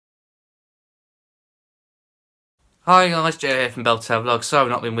Hi guys, Joe here from Belper Town Vlogs. Sorry I've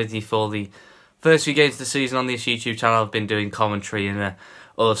not been with you for the first few games of the season on this YouTube channel. I've been doing commentary and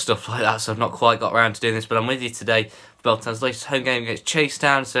other stuff like that, so I've not quite got around to doing this, but I'm with you today for Belper Town's latest home game against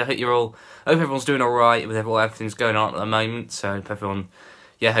Chasetown, so I hope everyone's doing alright with everything's going on at the moment, so hope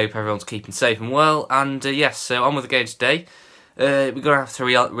everyone's keeping safe and well, and yes, so on with the game today. We're going to have to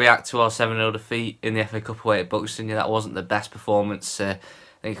react to our 7-0 defeat in the FA Cup away at Buxton. Yeah, that wasn't the best performance.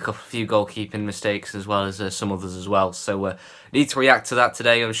 I think a few goalkeeping mistakes as well as some others as well. So need to react to that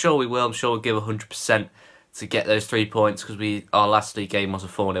today. I'm sure we will. I'm sure we'll give 100% to get those 3 points because our last league game was a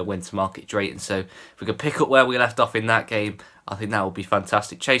 4-0 win to Market Drayton. So if we could pick up where we left off in that game, I think that would be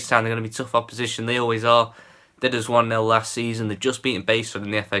fantastic. Chasetown, they're going to be tough opposition. They always are. They did us 1-0 last season. They've just beaten Belper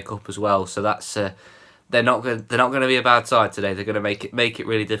in the FA Cup as well. So that's they're not going to be a bad side today. They're going to make it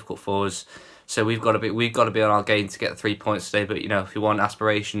really difficult for us. So we've got to be on our game to get the 3 points today. But if we've got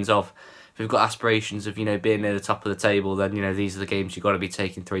aspirations of being near the top of the table, then these are the games you've got to be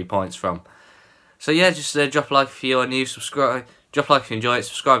taking 3 points from. So yeah, just drop a like if you're new, subscribe, drop a like if you enjoy it,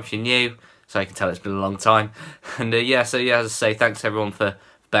 subscribe if you're new, so I can tell it's been a long time. And as I say, thanks everyone for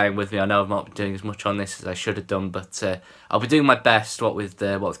bearing with me. I know I've not been doing as much on this as I should have done, but I'll be doing my best. What with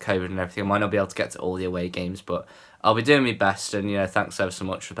COVID and everything, I might not be able to get to all the away games, but I'll be doing my best, and thanks ever so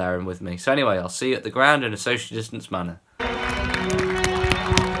much for bearing with me. So anyway, I'll see you at the ground in a social distance manner. And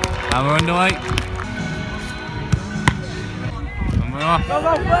we're underway. And we're off.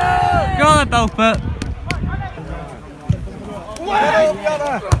 Go on, Belper!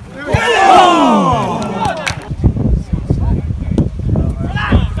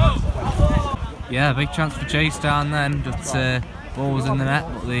 Yeah, big chance for Chasetown then, but ball was in the net,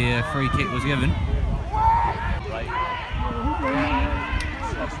 but the free kick was given.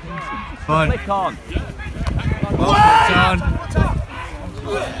 Fun. Click on.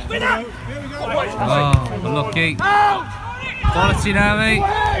 Oh, unlucky. Quality now, mate.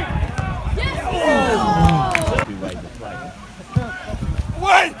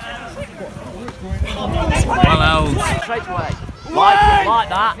 Well held. Straight away. Like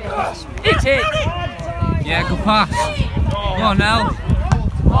that. Hit it. Yeah, good pass. Go on now.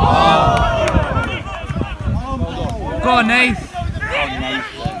 Go on, Nath.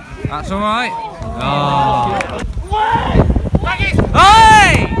 That's alright. Oh.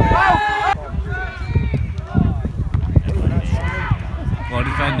 Hey! Well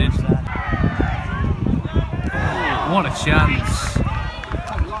defended. What a chance.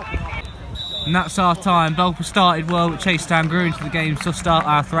 And that's our time. Belper started well, but Chasetown grew into the game. So start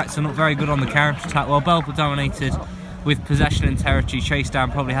our threats are not very good on the counter attack. Well, Belper dominated with possession and territory.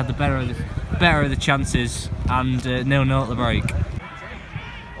 Chasetown probably had the better of the chances, and 0-0 at the break.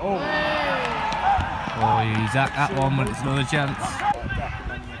 Oh, he's at that one, but it's another chance.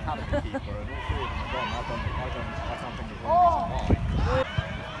 Oh,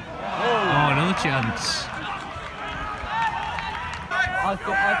 another chance. I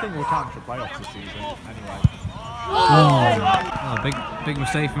think we'll count for playoffs this season anyway. Oh, big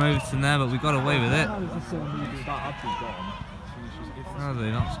mistake from Overton there, but we got away with it. How have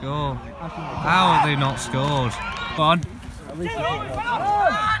they not scored? How have they not scored? Go on.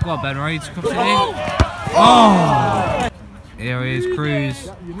 Go on, Ben Reid, cross it in. Oh! Here he is, Cruz,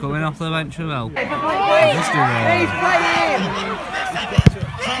 coming off the bench as well.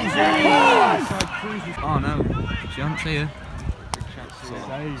 Oh no, chance here.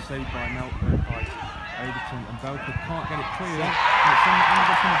 Saved by Overton, and Belper can't get it clear. It's from the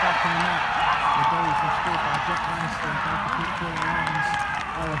back of the net. The goal is scored by Jack Lanston. Belper keep calling rounds.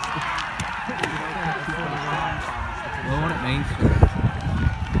 Well, what it means.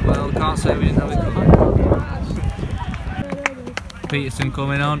 Well, can't say we didn't have it coming. Peterson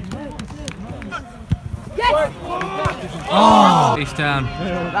coming on. Oh! Chasetown.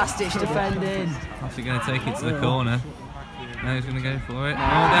 Last ditch defending. What's he going to take it to the corner? No, he's going to go for it. Oh, down that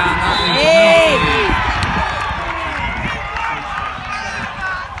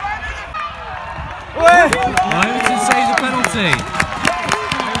Overton saves the penalty.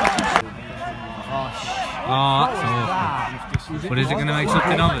 Oh, that's awful. But is it going to make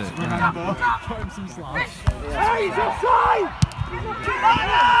something of it?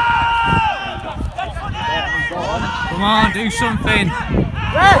 Come on, do something.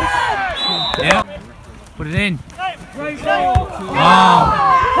 Yep. Put it in. Oh.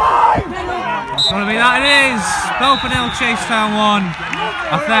 It's got to be that. It is. Belper 0, Chasetown 1.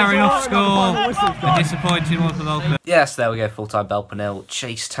 A fair enough score. A disappointing one for Belper. Yes, there we go. Full-time Belper 0,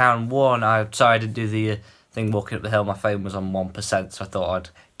 Chasetown 1. I'm sorry I didn't do the thing walking up the hill. My phone was on 1%, so I thought I'd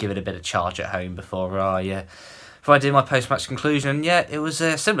give it a bit of charge at home before I before I did my post-match conclusion. And yeah, it was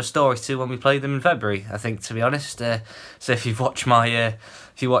a similar story to when we played them in February, I think, to be honest. So if you've watched my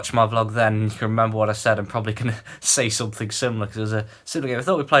vlog then, you can remember what I said. I'm probably going to say something similar, because it was a similar game. I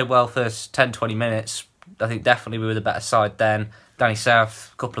thought we played well first 10-20 minutes. I think definitely we were the better side then. Danny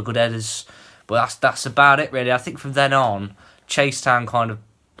South, a couple of good headers, but that's about it really. I think from then on, Chasetown kind of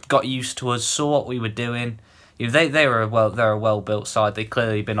got used to us, saw what we were doing. You know, they're a well-built side. They've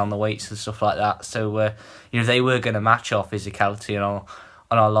clearly been on the weights and stuff like that. So you know, they were going to match our physicality and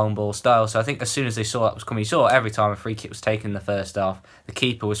our long ball style. So I think as soon as they saw that was coming, you saw every time a free kick was taken in the first half, the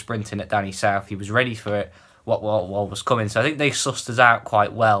keeper was sprinting at Danny South. He was ready for it. What was coming. So I think they sussed us out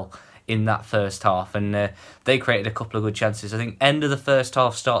quite well in that first half, and they created a couple of good chances. I think end of the first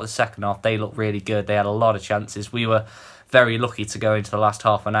half, start of the second half, they looked really good. They had a lot of chances. We were very lucky to go into the last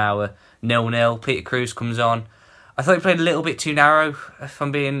half an hour 0-0. Peter Cruz comes on. I thought he played a little bit too narrow, if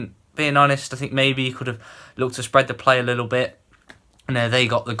I'm being honest. I think maybe he could have looked to spread the play a little bit. And they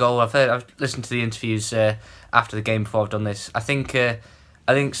got the goal. I've listened to the interviews after the game before I've done this. I think saying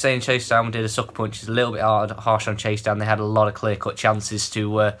Chasetown did a sucker punch is a little bit harsh on Chasetown. They had a lot of clear-cut chances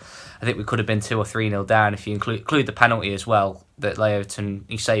to... I think we could have been 2 or 3-0 down if you include the penalty as well that Leoton,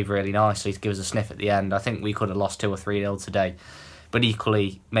 he saved really nicely to give us a sniff at the end. I think we could have lost 2 or 3-0 today, but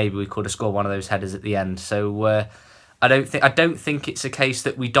equally maybe we could have scored one of those headers at the end. So I don't think it's a case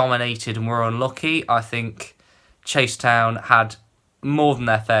that we dominated and were unlucky. I think Chasetown had more than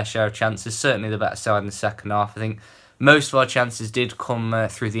their fair share of chances. Certainly the better side in the second half. I think most of our chances did come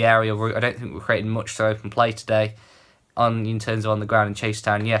through the area route. I don't think we're creating much through open play today. In terms of on the ground in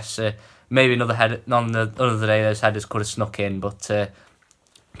Chasetown, yes, maybe another header on the other day those headers could have snuck in, but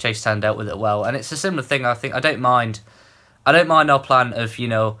Chasetown dealt with it well, and it's a similar thing. I think I don't mind our plan of, you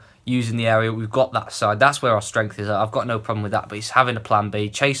know, using the area. We've got that side. That's where our strength is. I've got no problem with that, but it's having a plan B.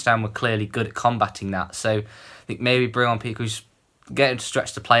 Chasetown were clearly good at combating that, so I think maybe bring on people who's get him to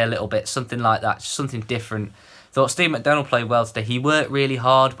stretch the play a little bit, something like that, just something different. Thought Steve McDonald played well today. He worked really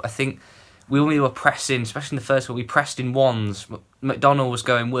hard, but I think when we were pressing, especially in the first one, we pressed in ones. McDonald was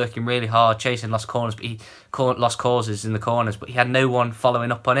working really hard, chasing lost corners, but he lost causes in the corners, but he had no one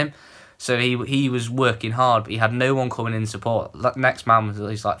following up on him. So he was working hard, but he had no one coming in support. The next man was at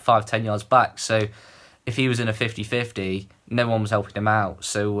least like 5-10 yards back. So if he was in a 50-50, no one was helping him out.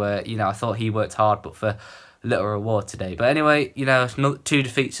 So you know, I thought he worked hard, but for little reward today. But anyway, you know, two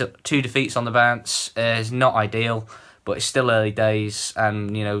defeats on the bounce is not ideal. But it's still early days,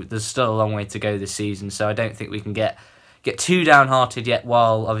 and you know there's still a long way to go this season. So I don't think we can get too downhearted yet.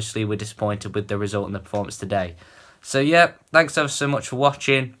 While obviously we're disappointed with the result and the performance today. So yeah, thanks ever so much for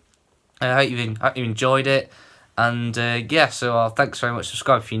watching. I hope you enjoyed it, and yeah. So thanks very much.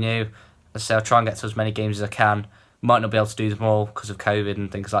 Subscribe if you're new. As I say, I'll try and get to as many games as I can. Might not be able to do them all because of COVID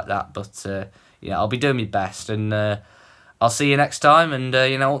and things like that, but yeah, I'll be doing my best, and I'll see you next time. And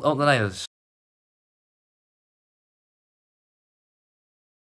you know, up the nails.